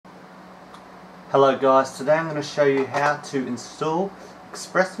Hello guys, today I'm going to show you how to install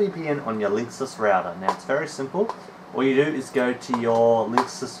ExpressVPN on your Linksys router. Now it's very simple. All you do is go to your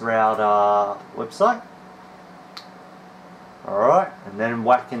Linksys router website. Alright, and then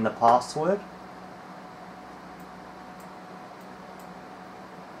whack in the password.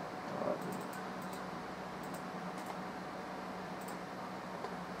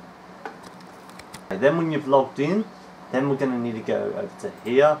 Then when you've logged in, then we're going to need to go over to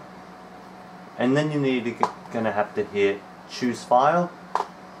here. And then you're going to have to hit choose file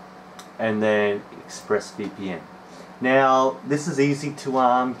and then ExpressVPN. Now this is easy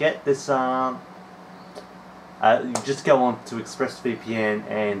to get this. You just go on to ExpressVPN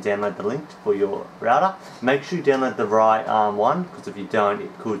and download the link for your router. Make sure you download the right one, because if you don't,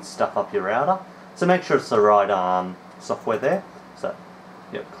 it could stuff up your router. So make sure it's the right software there. So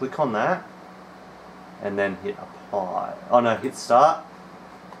yep, click on that and then hit apply. Oh no, hit start.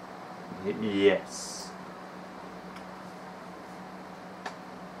 Yes.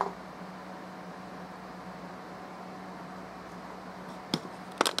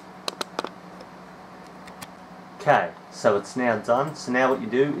 Okay, so it's now done. So now what you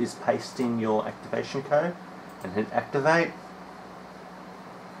do is paste in your activation code and hit activate.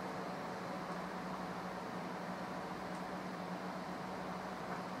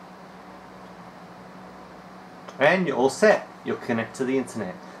 And you're all set. You'll connect to the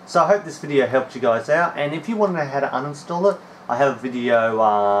internet. So I hope this video helped you guys out, and if you want to know how to uninstall it, I have a video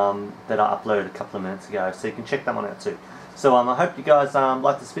that I uploaded a couple of minutes ago, so you can check that one out too. So I hope you guys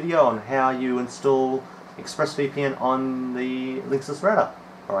like this video on how you install ExpressVPN on the Linksys router.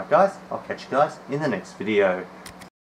 Alright guys, I'll catch you guys in the next video.